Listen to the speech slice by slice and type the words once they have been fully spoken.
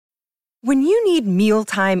When you need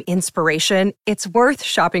mealtime inspiration, it's worth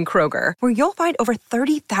shopping Kroger, where you'll find over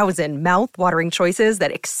 30,000 mouth-watering choices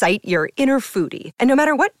that excite your inner foodie. And no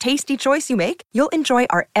matter what tasty choice you make, you'll enjoy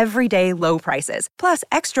our everyday low prices, plus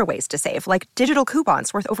extra ways to save, like digital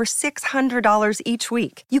coupons worth over $600 each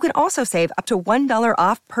week. You can also save up to $1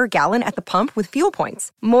 off per gallon at the pump with fuel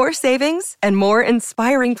points. More savings and more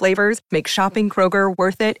inspiring flavors make shopping Kroger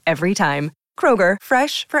worth it every time. Kroger,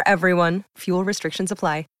 fresh for everyone. Fuel restrictions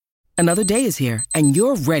apply. Another day is here, and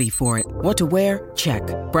you're ready for it. What to wear? Check.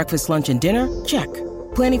 Breakfast, lunch, and dinner? Check.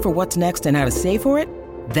 Planning for what's next and how to save for it?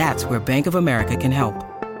 That's where Bank of America can help.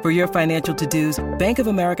 For your financial to-dos, Bank of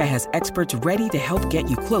America has experts ready to help get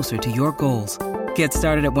you closer to your goals. Get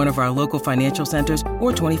started at one of our local financial centers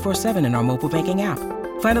or 24/7 in our mobile banking app.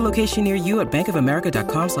 Find a location near you at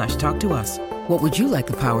bankofamerica.com/talktous. What would you like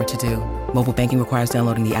the power to do? Mobile banking requires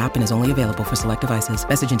downloading the app and is only available for select devices.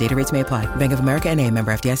 Message and data rates may apply. Bank of America N.A.,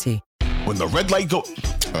 member FDIC. When the red light goes...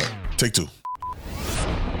 take two.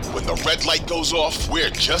 When the red light goes off,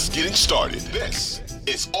 we're just getting started. This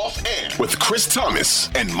is Off Air with Chris Thomas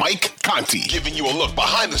and Mike Conti, giving you a look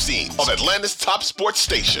behind the scenes of Atlanta's top sports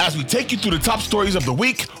station as we take you through the top stories of the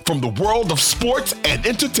week from the world of sports and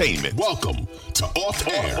entertainment. Welcome to Off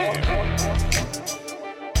Air.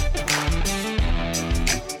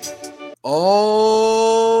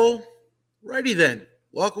 Alrighty then.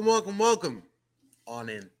 Welcome on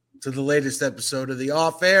in to the latest episode of the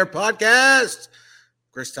Off Air podcast.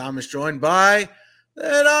 Chris Thomas joined by the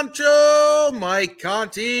Ancho Mike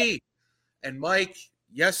Conti. And Mike,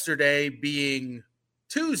 yesterday being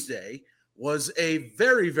Tuesday was a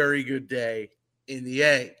very, very good day in the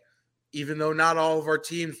A. Even though not all of our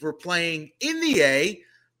teams were playing in the A,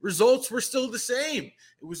 results were still the same.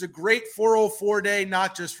 It was a great 404 day,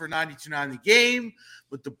 not just for 92.9 The Game,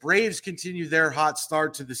 but the Braves continue their hot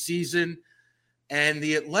start to the season. And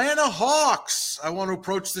the Atlanta Hawks, I want to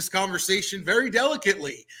approach this conversation very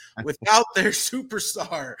delicately, without their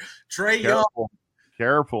superstar, Trae Young.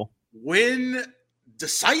 Careful. Win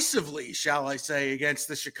decisively, shall I say, against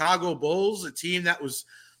the Chicago Bulls, a team that was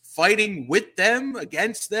fighting with them,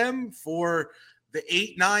 against them for the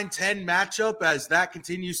 8, 9, 10 matchup as that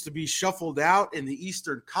continues to be shuffled out in the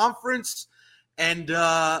Eastern Conference. And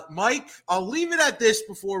Mike, I'll leave it at this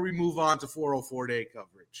before we move on to 404 day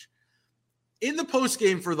coverage. In the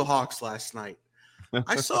postgame for the Hawks last night,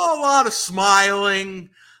 I saw a lot of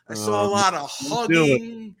smiling. I saw a lot of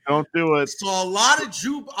hugging. Don't do it. I saw a lot of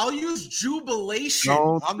I'll use jubilation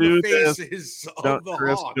on the faces of the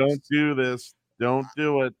Chris, Hawks. Don't do this. Don't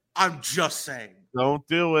do it. I'm just saying. Don't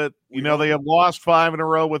do it. You know, they have lost 5 in a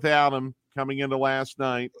row without him coming into last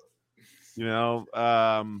night. You know,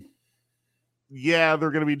 yeah,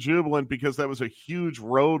 they're going to be jubilant because that was a huge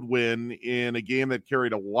road win in a game that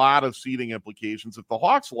carried a lot of seeding implications. If the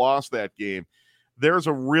Hawks lost that game, there's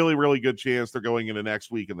a really, really good chance they're going into next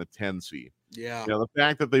week in the 10 seed. Yeah. You know, the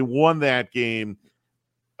fact that they won that game,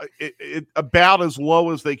 it about as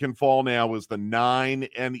low as they can fall now is the 9,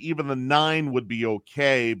 and even the 9 would be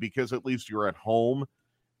okay because at least you're at home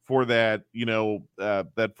for that, you know,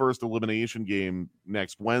 that first elimination game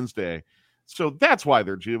next Wednesday. So that's why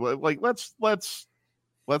they're jubilant. Like, let's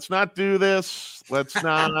not do this. Let's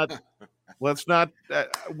not.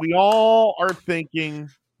 We all are thinking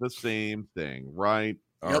the same thing, right?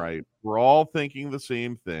 All right, we're all thinking the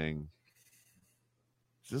same thing.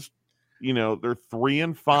 Just, you know, they're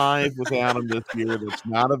 3-5 without him this year. That's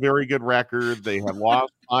not a very good record. They have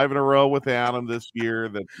lost 5 in a row without him this year.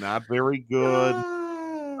 That's not very good.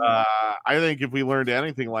 I think if we learned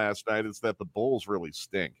anything last night, it's that the Bulls really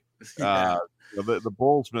stink. Yeah. The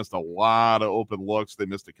Bulls missed a lot of open looks. They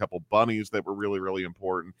missed a couple bunnies that were really, really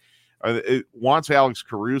important. Once Alex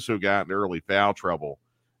Caruso got in early foul trouble,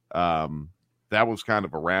 that was kind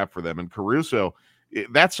of a wrap for them. And Caruso,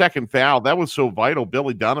 that second foul, that was so vital.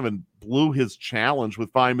 Billy Donovan blew his challenge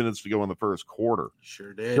with 5 minutes to go in the first quarter.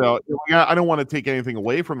 Sure did. So I don't want to take anything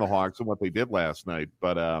away from the Hawks and what they did last night,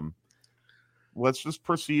 but let's just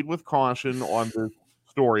proceed with caution on this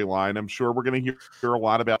storyline. I'm sure we're going to hear a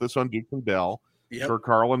lot about this on Duke and Bell. Yep. Sure,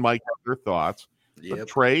 Carl and Mike have their thoughts. Yep. But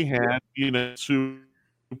Trae had, you know, super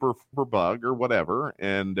bug or whatever,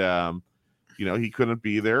 and you know, he couldn't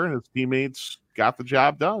be there, and his teammates got the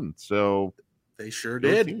job done. So they sure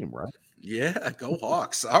did. Team, right? Yeah, go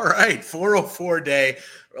Hawks. All right, 404 day.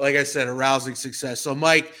 Like I said, a rousing success. So,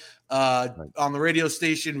 Mike, on the radio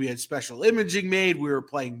station, we had special imaging made. We were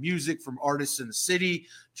playing music from artists in the city.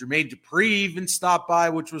 Jermaine Dupri even stopped by,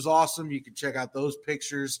 which was awesome. You can check out those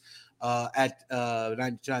pictures at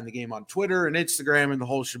 99 The Game on Twitter and Instagram and the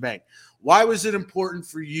whole shebang. Why was it important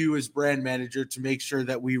for you as brand manager to make sure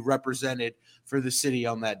that we represented for the city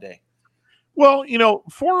on that day? Well,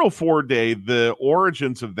 404 Day, the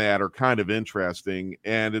origins of that are kind of interesting.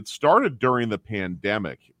 And it started during the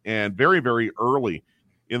pandemic and very, very early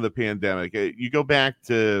in the pandemic. You go back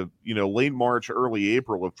to, late March, early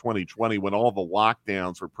April of 2020 when all the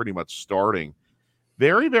lockdowns were pretty much starting.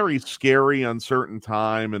 Very, very scary, uncertain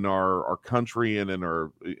time in our country and in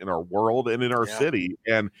our world and in our city.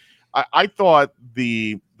 And I thought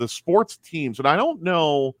the sports teams, and I don't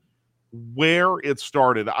know where it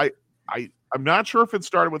started. I'm not sure if it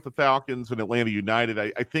started with the Falcons and Atlanta United.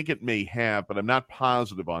 I think it may have, but I'm not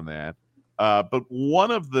positive on that. But one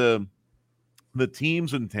of the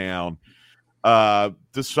teams in town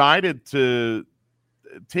decided to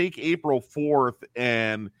take April 4th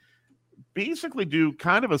and basically do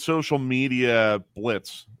kind of a social media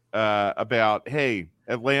blitz about, hey,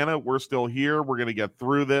 Atlanta, we're still here. We're going to get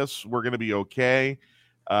through this. We're going to be okay.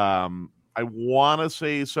 I want to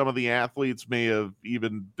say some of the athletes may have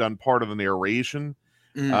even done part of the narration.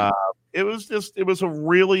 It was a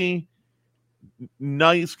really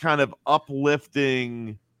nice kind of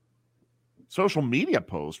uplifting social media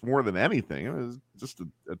post more than anything. It was just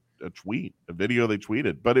a tweet, a video they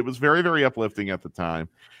tweeted, but it was very, very uplifting at the time.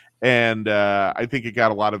 And I think it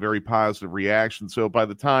got a lot of very positive reactions. So by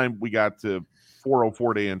the time we got to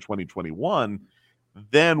 404 Day in 2021,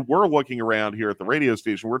 then we're looking around here at the radio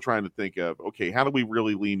station. We're trying to think of, okay, how do we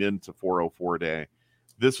really lean into 404 Day?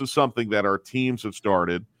 This is something that our teams have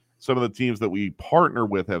started. Some of the teams that we partner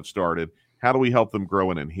with have started. How do we help them grow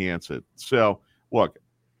and enhance it? So, look,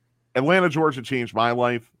 Atlanta, Georgia changed my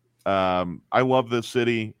life. I love this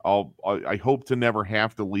city. I hope to never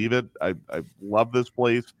have to leave it. I love this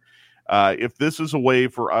place. If this is a way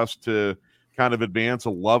for us to kind of advance a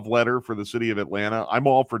love letter for the city of Atlanta, I'm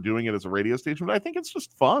all for doing it as a radio station, but I think it's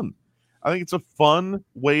just fun. I think it's a fun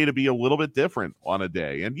way to be a little bit different on a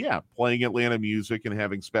day. And yeah, playing Atlanta music and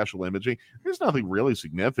having special imaging, there's nothing really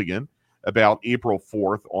significant about April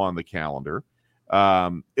 4th on the calendar.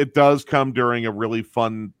 It does come during a really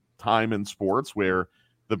fun time in sports where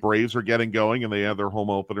the Braves are getting going and they have their home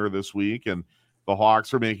opener this week, and the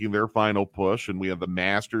Hawks are making their final push, and we have the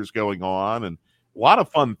Masters going on, and a lot of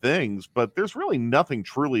fun things, but there's really nothing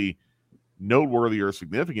truly noteworthy or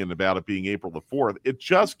significant about it being April the 4th. It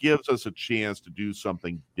just gives us a chance to do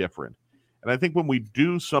something different. And I think when we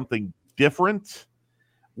do something different,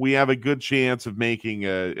 we have a good chance of making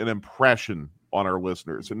an impression on our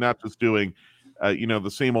listeners and not just doing,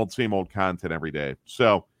 the same old content every day.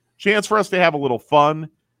 So chance for us to have a little fun,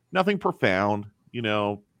 nothing profound,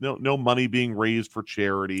 no money being raised for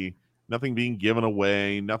charity, nothing being given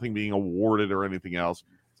away, nothing being awarded or anything else.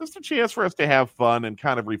 Just a chance for us to have fun and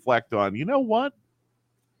kind of reflect on, you know what?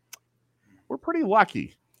 We're pretty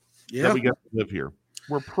lucky that we get to live here.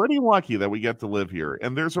 We're pretty lucky that we get to live here.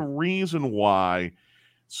 And there's a reason why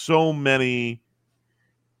so many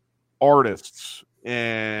artists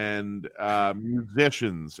and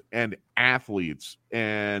musicians and athletes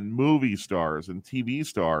and movie stars and TV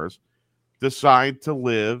stars decide to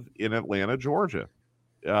live in Atlanta, Georgia.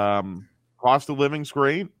 Cost of living's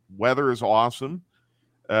great. Weather is awesome.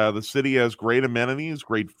 The city has great amenities,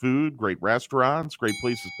 great food, great restaurants, great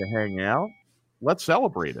places to hang out. Let's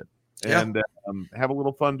celebrate it and have a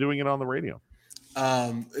little fun doing it on the radio.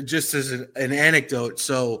 Just as an anecdote,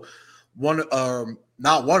 so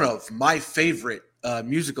not one of my favorite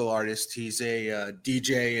musical artists. He's a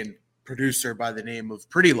DJ and producer by the name of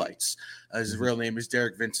Pretty Lights. His real name is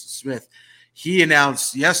Derek Vincent Smith. He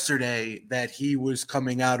announced yesterday that he was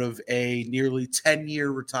coming out of a nearly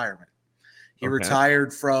 10-year retirement. He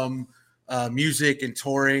retired from music and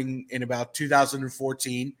touring in about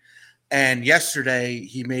 2014. And yesterday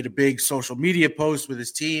he made a big social media post with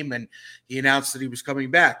his team, and he announced that he was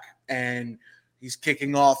coming back. And he's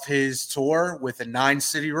kicking off his tour with a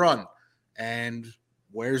 9-city run. And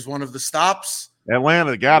where's one of the stops?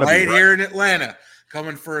 Atlanta, gotta be right here in Atlanta,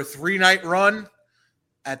 coming for a 3-night run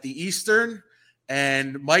at the Eastern.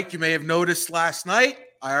 And Mike, you may have noticed last night,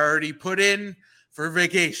 I already put in for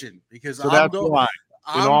vacation because I'm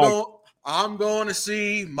going to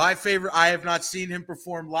see my favorite. I have not seen him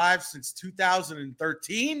perform live since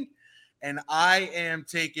 2013, and I am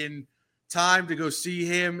taking time to go see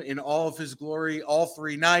him in all of his glory, all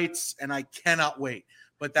 3 nights, and I cannot wait.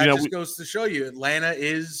 But that goes to show you Atlanta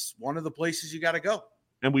is one of the places you got to go.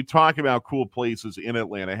 And we talk about cool places in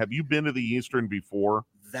Atlanta. Have you been to the Eastern before?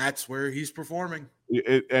 That's where he's performing.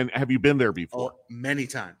 And have you been there before? Oh, many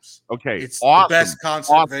times. Okay. It's awesome. The best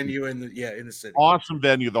concert venue in the city. Awesome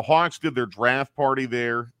venue. The Hawks did their draft party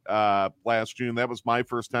there last June. That was my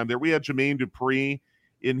first time there. We had Jermaine Dupri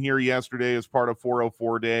in here yesterday as part of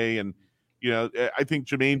 404 Day, and I think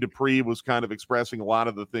Jermaine Dupri was kind of expressing a lot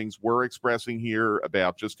of the things we're expressing here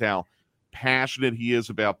about just how passionate he is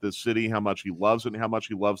about this city, how much he loves it, and how much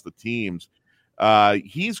he loves the teams.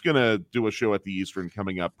 He's going to do a show at the Eastern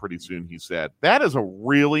coming up pretty soon, he said. That is a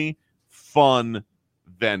really fun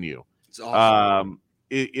venue. It's awesome.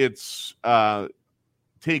 It's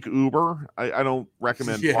take Uber. I don't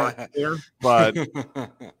recommend parking there, but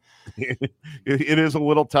it is a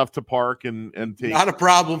little tough to park and take. Not a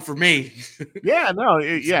problem for me. Yeah, no,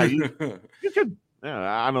 you could.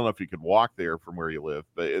 I don't know if you could walk there from where you live,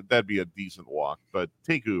 but that'd be a decent walk. But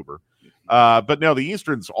take Uber. But no, the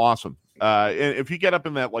Eastern's awesome. And if you get up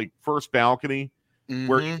in that like first balcony,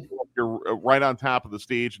 where you're right on top of the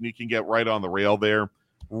stage and you can get right on the rail there,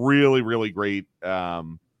 really, really great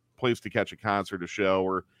place to catch a concert, a show,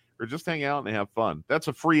 or just hang out and have fun. That's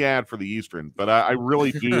a free ad for the Eastern, but I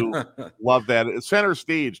really do love that. Center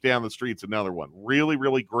Stage down the street's another one. Really,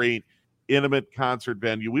 really great, intimate concert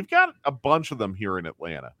venue. We've got a bunch of them here in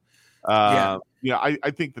Atlanta. I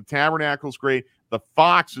think the Tabernacle's great. The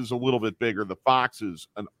Fox is a little bit bigger. The Fox is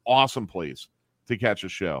an awesome place to catch a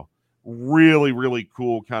show. Really, really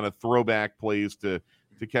cool kind of throwback place to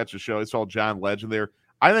catch a show. I saw John Legend there.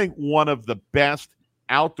 I think one of the best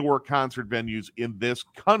outdoor concert venues in this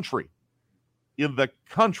country, is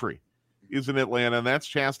in Atlanta, and that's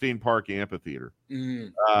Chastain Park Amphitheater.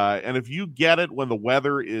 And if you get it when the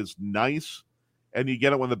weather is nice and you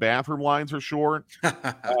get it when the bathroom lines are short,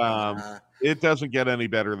 it doesn't get any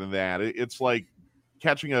better than that. It's like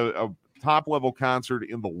catching a top-level concert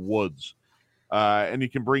in the woods. And you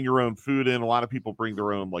can bring your own food in. A lot of people bring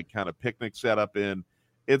their own like kind of picnic setup in.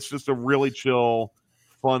 It's just a really chill,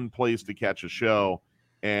 fun place to catch a show.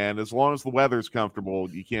 And as long as the weather's comfortable,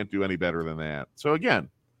 you can't do any better than that. So again,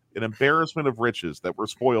 an embarrassment of riches that we're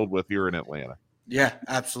spoiled with here in Atlanta. Yeah,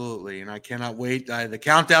 absolutely. And I cannot wait. The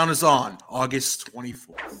countdown is on August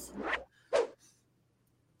 24th.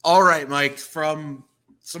 All right, Mike, from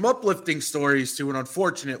some uplifting stories to an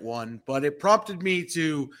unfortunate one, but it prompted me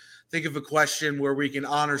to think of a question where we can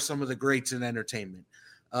honor some of the greats in entertainment.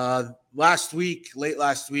 Late last week,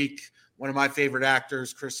 one of my favorite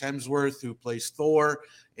actors, Chris Hemsworth, who plays Thor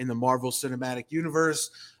in the Marvel Cinematic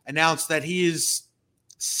Universe, announced that he is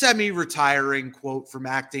semi-retiring, quote, from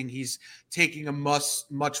acting. He's taking a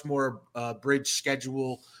much more bridge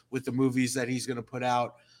schedule with the movies that he's going to put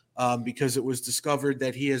out because it was discovered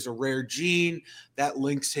that he has a rare gene that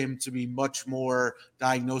links him to be much more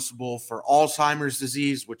diagnosable for Alzheimer's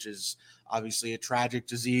disease, which is obviously a tragic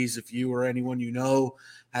disease. If you or anyone you know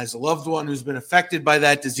has a loved one who's been affected by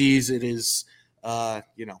that disease, it is,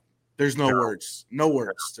 there's no words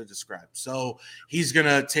to describe. So he's going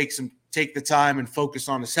to take the time and focus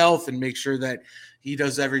on his health and make sure that he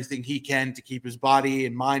does everything he can to keep his body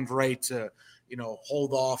and mind right to,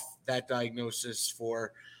 hold off that diagnosis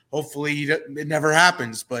for hopefully it never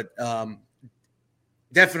happens, but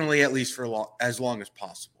definitely at least for as long as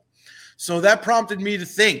possible. So that prompted me to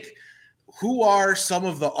think, who are some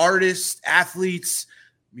of the artists, athletes,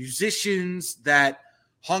 musicians that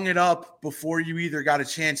hung it up before you either got a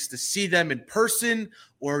chance to see them in person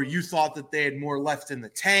or you thought that they had more left in the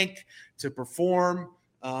tank to perform?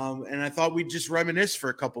 And I thought we'd just reminisce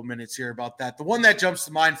for a couple minutes here about that. The one that jumps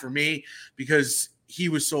to mind for me, because he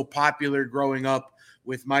was so popular growing up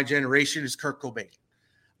with my generation, is Kurt Cobain.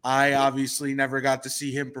 I obviously never got to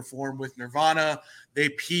see him perform with Nirvana. They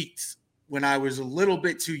peaked when I was a little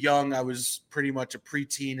bit too young. I was pretty much a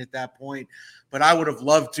preteen at that point, but I would have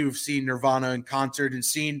loved to have seen Nirvana in concert and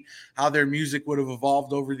seen how their music would have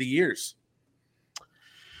evolved over the years.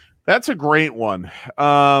 That's a great one.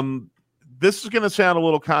 This is going to sound a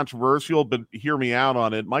little controversial, but hear me out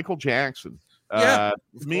on it. Michael Jackson. Michael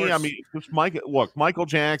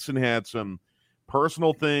Jackson had some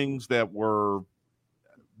personal things that were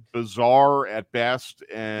bizarre at best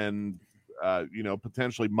and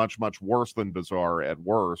potentially much, much worse than bizarre at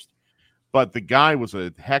worst. But the guy was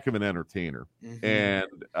a heck of an entertainer. Mm-hmm.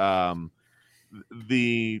 And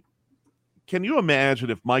can you imagine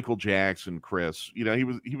if Michael Jackson, Chris,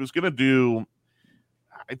 he was going to do,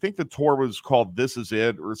 I think the tour was called This Is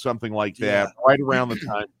It or something like that, right around the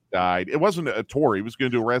time he died. It wasn't a tour. He was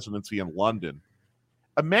going to do a residency in London.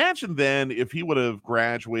 Imagine then if he would have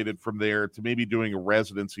graduated from there to maybe doing a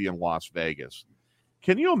residency in Las Vegas.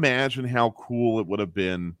 Can you imagine how cool it would have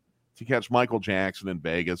been to catch Michael Jackson in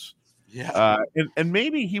Vegas? Yeah. And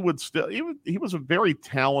maybe he would still, he was a very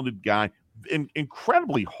talented guy,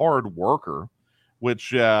 incredibly hard worker,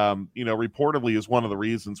 which, reportedly is one of the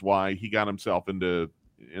reasons why he got himself into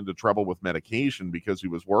trouble with medication, because he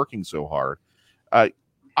was working so hard.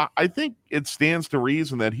 I think it stands to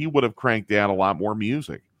reason that he would have cranked out a lot more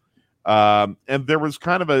music. And there was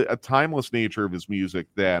kind of a timeless nature of his music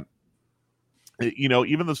that,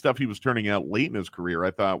 even the stuff he was turning out late in his career,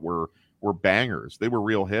 I thought were bangers. They were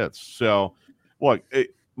real hits. So, look,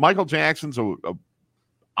 Michael Jackson's a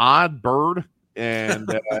odd bird, and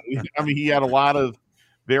I mean, he had a lot of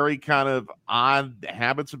very kind of odd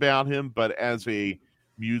habits about him, but as a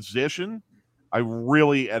musician, I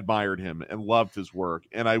really admired him and loved his work.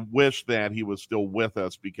 And I wish that he was still with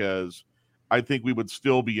us, because I think we would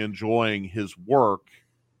still be enjoying his work,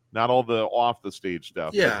 not all the off the stage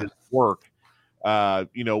stuff, but his work,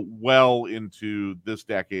 well into this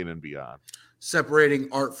decade and beyond. Separating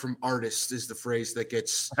art from artist is the phrase that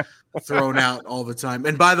gets thrown out all the time.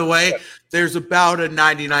 And by the way, there's about a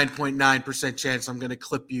 99.9% chance I'm going to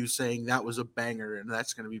clip you saying that was a banger, and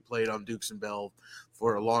that's going to be played on Dukes and Bell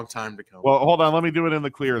for a long time to come. Well, hold on. Let me do it in the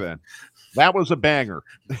clear then. That was a banger.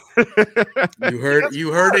 You heard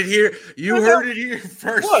it here. You heard it here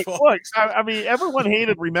first. Look, I mean, everyone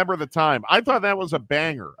hated Remember the Time. I thought that was a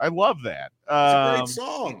banger. I love that. It's a great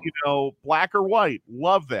song. Black or White.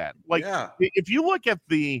 Love that. If you look at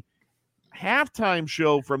the halftime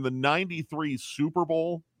show from the 93 Super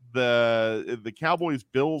Bowl, the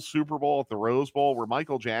Cowboys-Bills Super Bowl at the Rose Bowl, where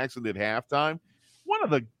Michael Jackson did halftime, one of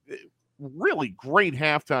the really great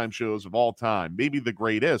halftime shows of all time, maybe the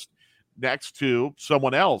greatest, next to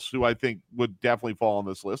someone else who I think would definitely fall on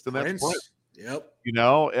this list, and that's Prince. Yep.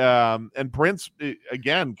 And Prince,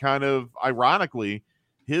 again, kind of ironically,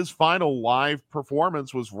 his final live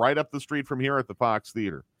performance was right up the street from here at the Fox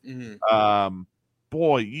Theater. Mm-hmm.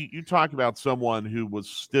 Boy, you talk about someone who was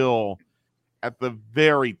still at the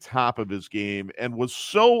very top of his game and was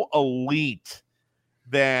so elite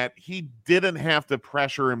that he didn't have to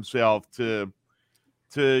pressure himself to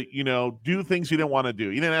do things he didn't want to do.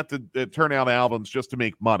 He didn't have to turn out albums just to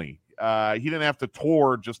make money. He didn't have to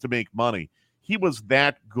tour just to make money. He was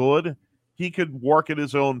that good. He could work at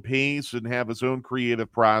his own pace and have his own creative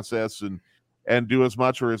process and do as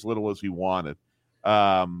much or as little as he wanted.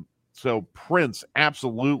 So Prince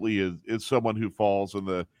absolutely is someone who falls in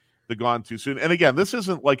the gone too soon. And again, this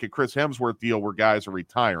isn't like a Chris Hemsworth deal where guys are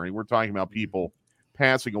retiring. We're talking about people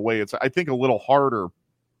passing away. It's, I think, a little harder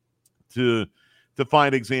to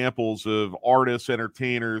find examples of artists,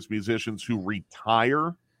 entertainers, musicians who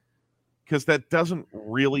retire, because that doesn't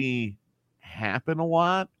really happen a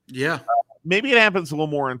lot. Yeah. Maybe it happens a little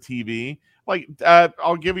more on TV.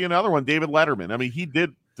 I'll give you another one, David Letterman. I mean, he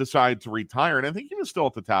did decide to retire, and I think he was still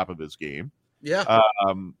at the top of his game. Yeah.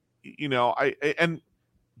 And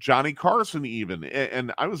Johnny Carson even,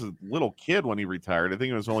 and I was a little kid when he retired. I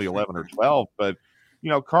think it was only 11 or 12, but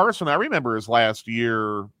Carson, I remember his last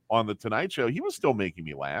year on the Tonight Show, he was still making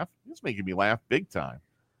me laugh. He was making me laugh big time.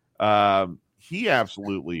 He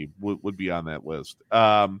absolutely would be on that list.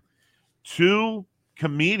 Two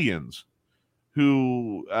comedians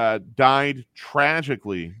who died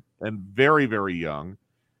tragically and very, very young,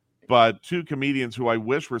 but two comedians who I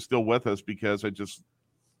wish were still with us because I just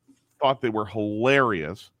thought they were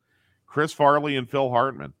hilarious. Chris Farley and Phil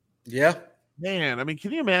Hartman. Yeah. Man, I mean,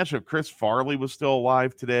 can you imagine if Chris Farley was still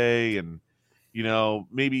alive today and,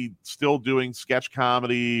 maybe still doing sketch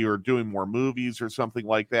comedy or doing more movies or something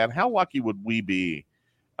like that? How lucky would we be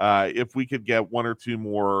if we could get one or two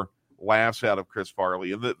more laughs out of Chris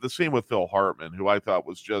Farley? And the same with Phil Hartman, who I thought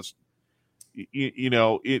was just, in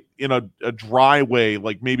a dry way,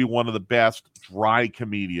 like maybe one of the best dry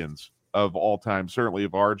comedians of all time, certainly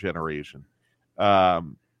of our generation.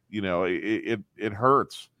 It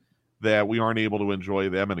hurts that we aren't able to enjoy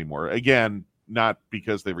them anymore. Again, not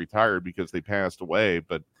because they retired, because they passed away,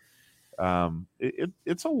 but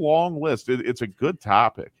it's a long list. It's a good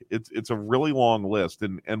topic. It's a really long list.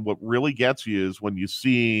 And what really gets you is when you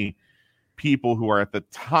see people who are at the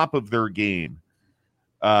top of their game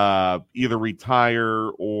either retire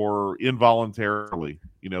or involuntarily,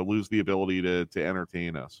 lose the ability to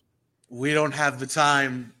entertain us. We don't have the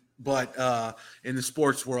time, but in the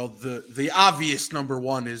sports world, the obvious number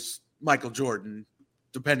one is Michael Jordan,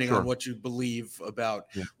 depending on what you believe about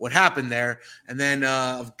what happened there. And then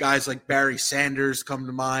guys like Barry Sanders come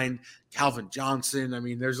to mind, Calvin Johnson. I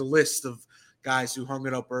mean, there's a list of guys who hung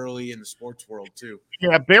it up early in the sports world too.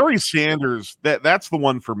 Yeah, Barry Sanders, that's the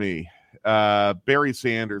one for me. Barry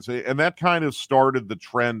Sanders. And that kind of started the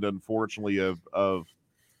trend, unfortunately, of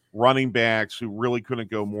running backs who really couldn't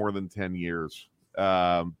go more than 10 years.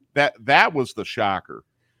 That was the shocker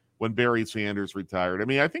when Barry Sanders retired. I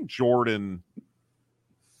mean, I think Jordan,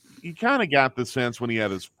 you kind of got the sense when he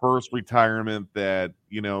had his first retirement that,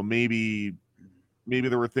 maybe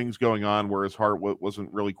there were things going on where his heart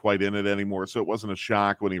wasn't really quite in it anymore. So it wasn't a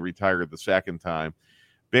shock when he retired the second time.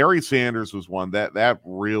 Barry Sanders was one that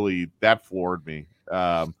really floored me.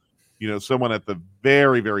 Someone at the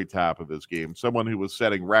very, very top of his game, someone who was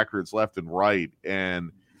setting records left and right.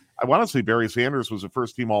 And I want to say Barry Sanders was a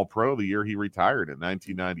first-team All-Pro the year he retired in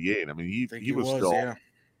 1998. I mean, he was still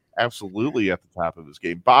absolutely at the top of his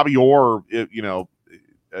game. Bobby Orr,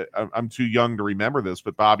 I'm too young to remember this,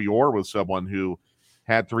 but Bobby Orr was someone who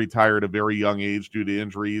had to retire at a very young age due to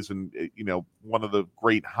injuries, and one of the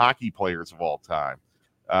great hockey players of all time.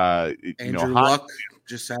 Andrew Luck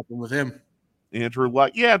just happened with him. Andrew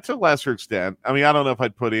Luck, yeah, to a lesser extent. I mean, I don't know if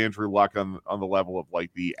I'd put Andrew Luck on the level of like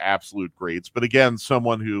the absolute greats, but again,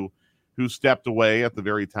 someone who stepped away at the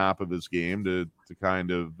very top of his game to kind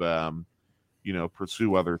of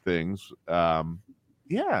pursue other things. I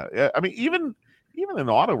mean, even in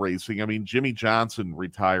auto racing, I mean, Jimmy Johnson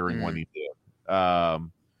retiring when he did.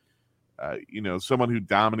 Someone who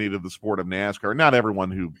dominated the sport of NASCAR. Not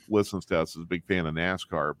everyone who listens to us is a big fan of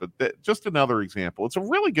NASCAR, but just another example. It's a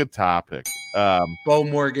really good topic. Bo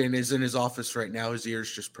Morgan is in his office right now. His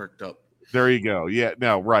ears just perked up. There you go. Yeah,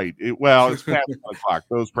 no, right. It's past 1 o'clock.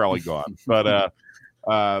 Those probably gone. But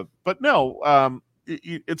no,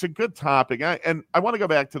 it's a good topic. And I want to go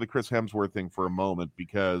back to the Chris Hemsworth thing for a moment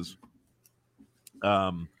because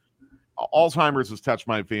Alzheimer's has touched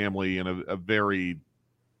my family in a very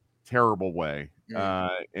terrible way.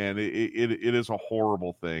 And it is a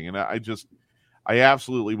horrible thing. And I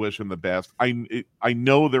absolutely wish him the best. I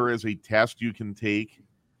know there is a test you can take.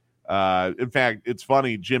 In fact, it's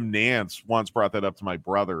funny. Jim Nantz once brought that up to my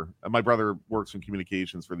brother. My brother works in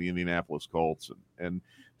communications for the Indianapolis Colts, and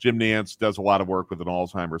Jim Nantz does a lot of work with an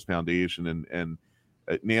Alzheimer's Foundation. And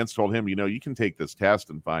Nantz told him, you can take this test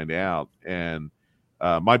and find out. And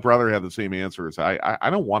my brother had the same answer as I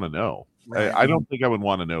don't want to know. Right. I don't think I would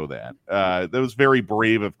want to know that. That was very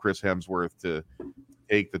brave of Chris Hemsworth to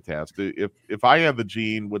take the test. If I have the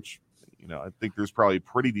gene, which I think there's probably a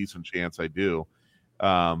pretty decent chance I do.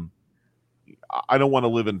 I don't want to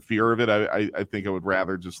live in fear of it. I think I would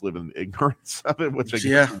rather just live in ignorance of it, which I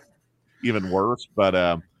guess is even worse.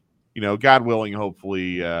 But God willing,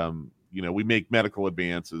 hopefully, we make medical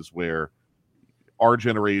advances where our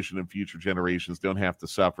generation and future generations don't have to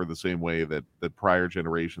suffer the same way that prior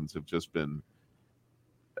generations have just been,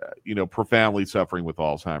 profoundly suffering with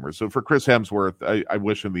Alzheimer's. So for Chris Hemsworth, I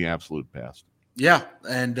wish him the absolute best. Yeah,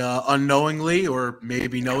 and unknowingly or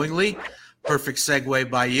maybe knowingly, perfect segue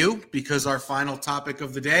by you, because our final topic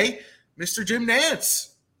of the day, Mr. Jim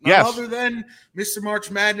Nantz. None other than Mr. March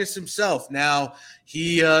Madness himself. Now,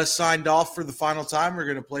 he signed off for the final time. We're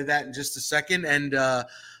going to play that in just a second. And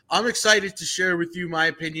I'm excited to share with you my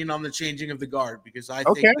opinion on the changing of the guard, because I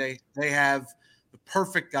think they have the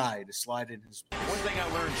perfect guy to slide in his. One thing I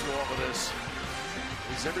learned through all of this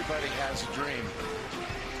is everybody has a dream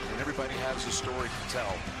and everybody has a story to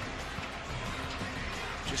tell.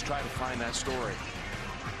 Just try to find that story.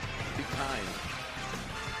 Be kind.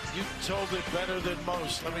 You told it better than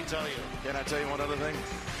most, let me tell you. Can I tell you one other thing?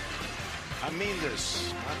 I mean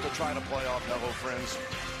this, not to try to play off fellow friends,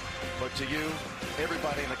 but to you,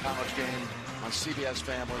 everybody in the college game, my CBS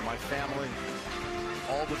family, my family,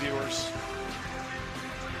 all the viewers,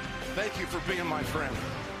 thank you for being my friend.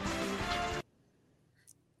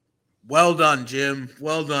 Well done, Jim.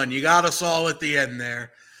 Well done. You got us all at the end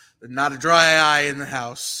there. Not a dry eye in the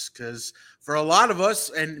house, because for a lot of us,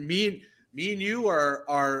 and me and you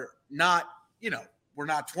are not, we're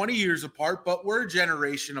not 20 years apart, but we're a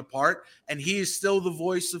generation apart, and he is still the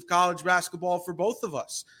voice of college basketball for both of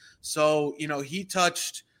us. So, he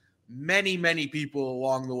touched many, many people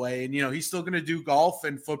along the way, and, he's still going to do golf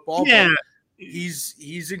and football. Yeah. But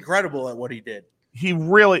he's incredible at what he did. He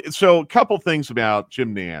really, so a couple things about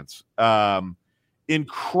Jim Nantz.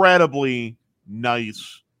 Incredibly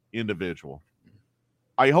nice individual.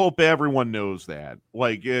 I hope everyone knows that.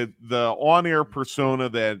 Like the on-air persona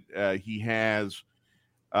that he has,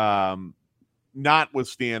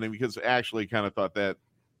 notwithstanding, because actually kind of thought that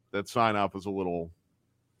sign-off was a little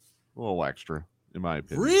extra, in my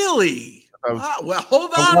opinion. Really? Well,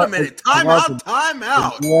 hold on a minute. Time out. I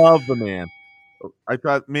love the man. I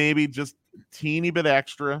thought maybe just a teeny bit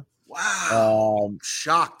extra. Wow. I'm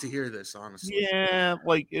shocked to hear this, honestly. Yeah,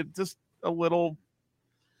 like it just a little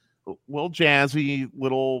jazzy,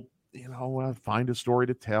 little, find a story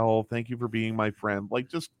to tell. Thank you for being my friend. Like,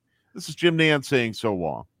 just, this is Jim Nantz saying so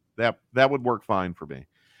long. That would work fine for me.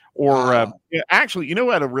 Or actually, who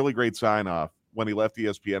had a really great sign off when he left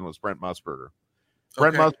ESPN was Brent Musburger.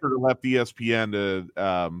 Brent Musburger left ESPN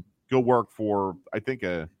to go work for, I think,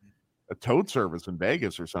 a tote service in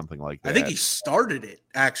Vegas or something like that. I think he started it,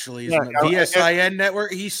 actually. Yeah, VSIN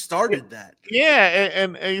network. He started that. Yeah,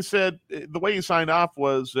 and he said the way he signed off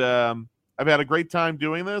was, I've had a great time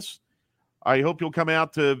doing this. I hope you'll come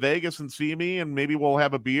out to Vegas and see me, and maybe we'll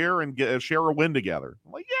have a beer and share a win together.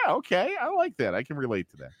 I'm like, yeah, okay, I like that. I can relate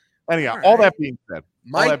to that. Anyhow, all that being said,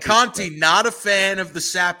 Mike Conti, not a fan of the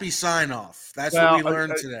sappy sign-off. That's what we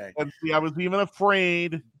learned today. And see, I was even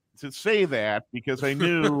afraid to say that because I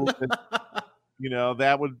knew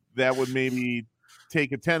that, that would maybe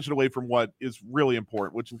take attention away from what is really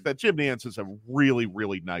important, which is that Jim Nantz is a really,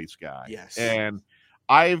 really nice guy. Yes. And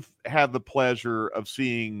I've had the pleasure of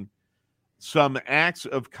seeing some acts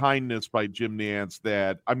of kindness by Jim Nantz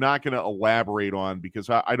that I'm not going to elaborate on because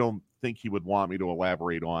I don't think he would want me to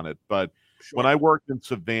elaborate on it. But when I worked in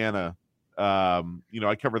Savannah,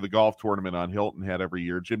 I cover the golf tournament on Hilton Head every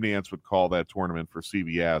year. Jim Nantz would call that tournament for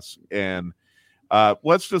CBS. And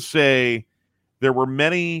let's just say there were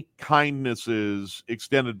many kindnesses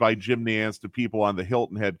extended by Jim Nantz to people on the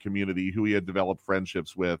Hilton Head community who he had developed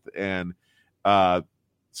friendships with. And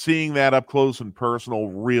seeing that up close and personal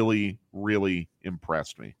really, really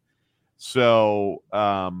impressed me. So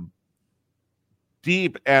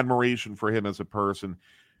deep admiration for him as a person.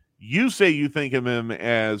 You say you think of him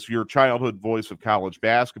as your childhood voice of college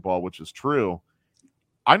basketball, which is true.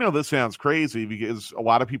 I know this sounds crazy because a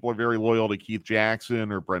lot of people are very loyal to Keith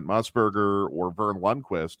Jackson or Brent Musburger or Vern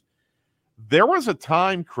Lundquist. There was a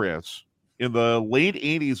time, Chris, in the late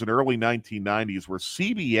 80s and early 1990s where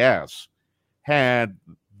CBS had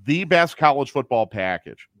the best college football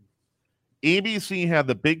package. ABC had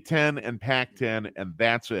the Big Ten and Pac-10, and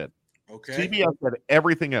that's it. Okay. CBS had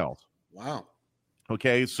everything else. Wow.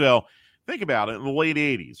 Okay, so think about it. In the late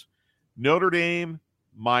 80s, Notre Dame,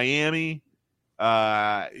 Miami,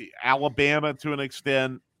 Alabama to an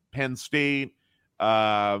extent, Penn State,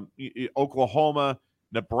 Oklahoma,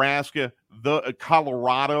 Nebraska,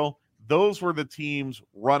 Colorado, those were the teams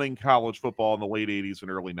running college football in the late 80s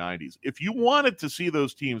and early 90s. If you wanted to see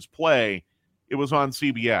those teams play, it was on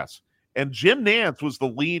CBS. And Jim Nantz was the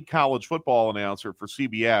lead college football announcer for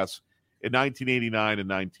CBS in 1989 and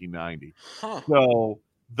 1990. So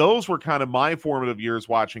those were kind of my formative years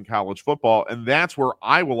watching college football, and that's where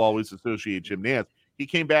I will always associate Jim Nantz. He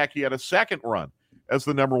came back, he had a second run as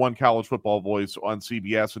the number one college football voice on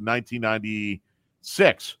CBS in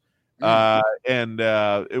 1996.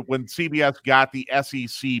 When CBS got the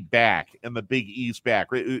SEC back and the Big East back.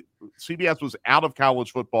 CBS was out of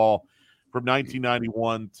college football from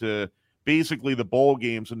 1991 to basically the bowl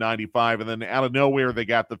games in 95, and then out of nowhere they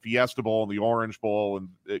got the Fiesta Bowl and the Orange Bowl, and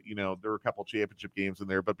there were a couple championship games in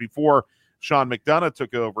there. But before Sean McDonough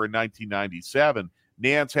took over in 1997,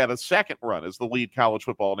 Nantz had a second run as the lead college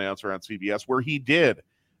football announcer on CBS, where he did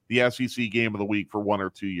the SEC Game of the Week for 1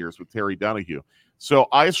 or 2 years with Terry Donahue. So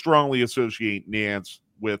I strongly associate Nantz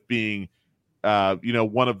with being,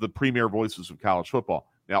 one of the premier voices of college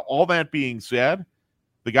football. Now, all that being said,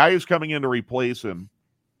 the guy who's coming in to replace him,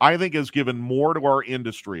 I think, has given more to our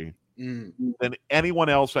industry than anyone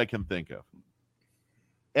else I can think of.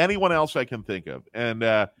 And,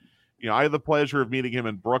 I had the pleasure of meeting him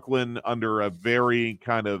in Brooklyn under a very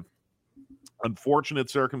kind of unfortunate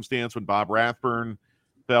circumstance when Bob Rathburn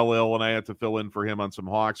fell ill, and I had to fill in for him on some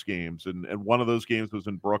Hawks games. And one of those games was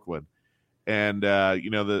in Brooklyn. And,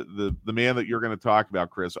 the man that you're going to talk about,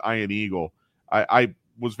 Chris, Ian Eagle, I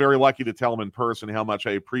was very lucky to tell him in person how much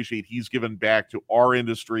I appreciate he's given back to our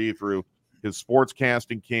industry through his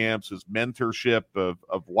sportscasting camps, his mentorship of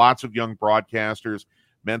lots of young broadcasters,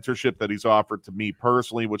 mentorship that he's offered to me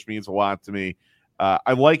personally, which means a lot to me.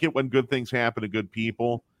 I like it when good things happen to good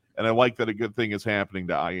people, and I like that a good thing is happening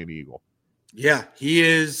to Ian Eagle. Yeah, he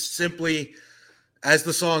is simply, as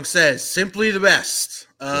the song says, simply the best.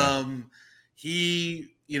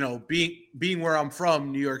 He, being where I'm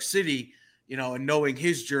from, New York City, and knowing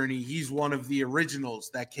his journey, he's one of the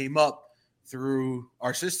originals that came up through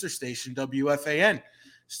our sister station, WFAN.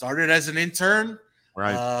 Started as an intern,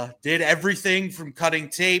 right? Did everything from cutting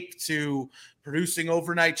tape to producing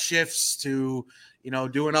overnight shifts to,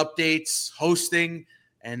 doing updates, hosting,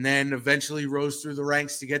 and then eventually rose through the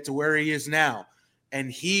ranks to get to where he is now.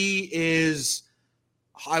 And he is,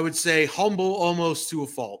 I would say, humble almost to a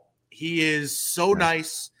fault. He is so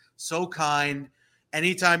nice, so kind.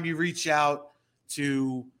 Anytime you reach out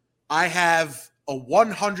to, I have a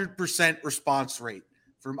 100% response rate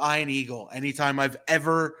from Ian Eagle anytime I've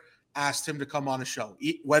ever asked him to come on a show,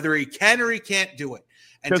 whether he can or he can't do it.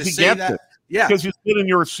 And to say that, because he's been in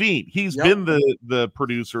your seat. He's been the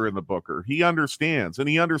producer and the booker. He understands, and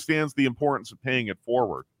he understands the importance of paying it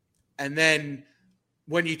forward. And then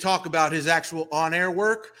when you talk about his actual on-air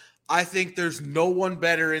work, I think there's no one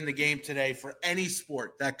better in the game today for any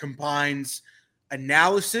sport that combines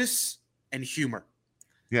analysis and humor.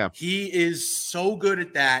 Yeah. He is so good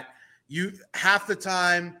at that. You half the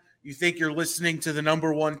time you think you're listening to the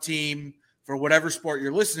number one team for whatever sport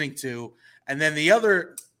you're listening to, and then the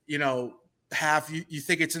other, half you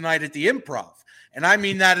think it's a night at the Improv. And I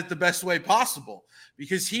mean that at the best way possible,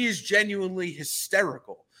 because he is genuinely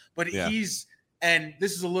hysterical. But and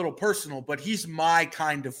this is a little personal, but he's my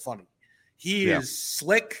kind of funny. He is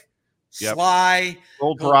slick, sly,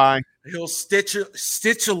 roll dry. He'll stitch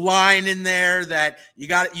a line in there that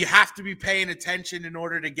you have to be paying attention in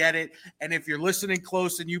order to get it. And if you're listening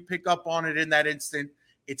close and you pick up on it in that instant,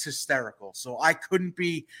 it's hysterical. So I couldn't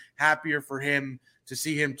be happier for him to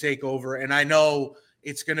see him take over. And I know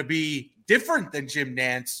it's going to be different than Jim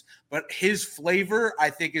Nantz, but his flavor, I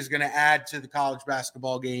think, is going to add to the college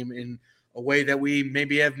basketball game in a way that we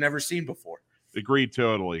maybe have never seen before. Agreed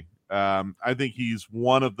totally. I think he's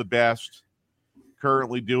one of the best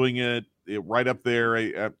currently doing it right up there.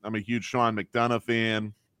 I'm a huge Sean McDonough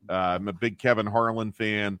fan. I'm a big Kevin Harlan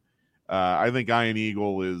fan. I think Ian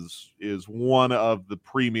Eagle is one of the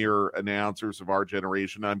premier announcers of our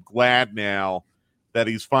generation. I'm glad now that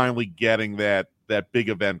he's finally getting that big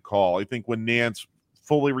event call. I think when Nantz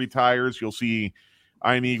fully retires, you'll see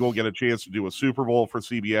Ian Eagle get a chance to do a Super Bowl for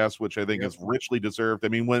CBS, which I think is richly deserved. I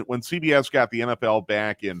mean, when CBS got the NFL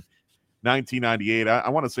back in 1998, I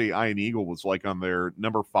want to say Ian Eagle was like on their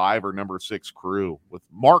number 5 or number 6 crew with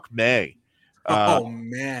Mark May.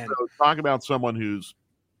 Man. So talk about someone who's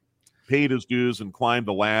paid his dues and climbed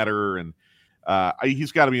the ladder. And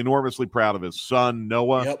he's got to be enormously proud of his son,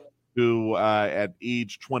 Noah, who at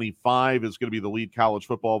age 25 is going to be the lead college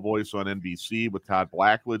football voice on NBC with Todd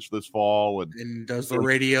Blackledge this fall. And does the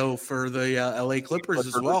radio for the LA Clippers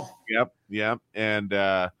as well. Yep. And,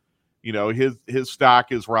 his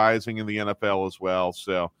stock is rising in the NFL as well.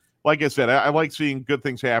 So, like I said, I like seeing good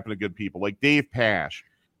things happen to good people, like Dave Pasch,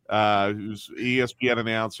 who's ESPN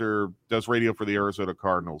announcer, does radio for the Arizona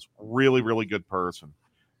Cardinals. Really, really good person.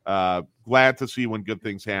 Glad to see when good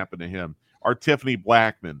things happen to him. Our Tiffany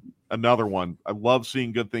Blackman, another one. I love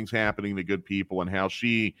seeing good things happening to good people and how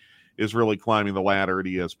she is really climbing the ladder at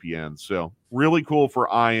ESPN. So really cool for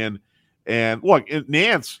Ian. And look,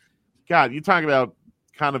 Nantz, God, you talk about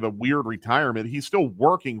kind of a weird retirement. He's still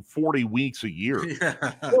working 40 weeks a year.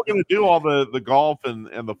 Still going to do all the golf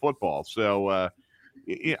and the football. So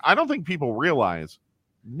I don't think people realize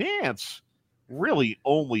Nantz really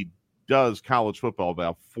only does college football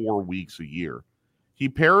about 4 weeks a year. He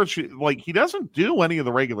he doesn't do any of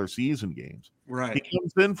the regular season games. Right. He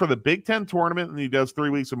comes in for the Big Ten tournament and he does 3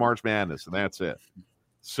 weeks of March Madness, and that's it.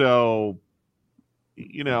 So,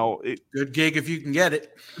 good gig if you can get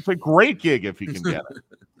it. It's a great gig if you can get it.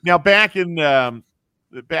 Now, back in the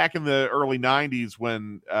early 90s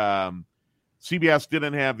when CBS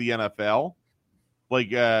didn't have the NFL,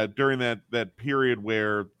 during that period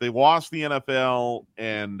where they lost the NFL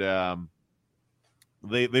and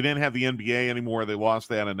they didn't have the NBA anymore. They lost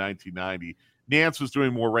that in 1990. Nantz was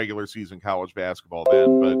doing more regular season college basketball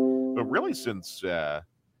then, but really since the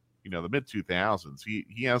mid 2000s,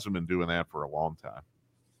 he hasn't been doing that for a long time.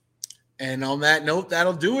 And on that note,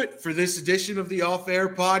 that'll do it for this edition of the Off Air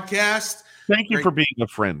Podcast. Thank you for being a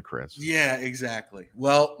friend, Chris. Yeah, exactly.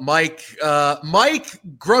 Well, Mike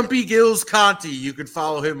Grumpy Gills Conti, you can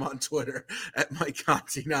follow him on Twitter at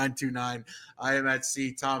MikeConti929. I am at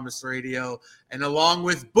C Thomas Radio. And along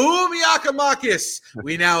with Boom Yakamakis,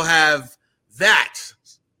 we now have That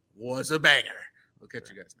Was a Banger. We'll catch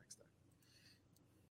you guys next.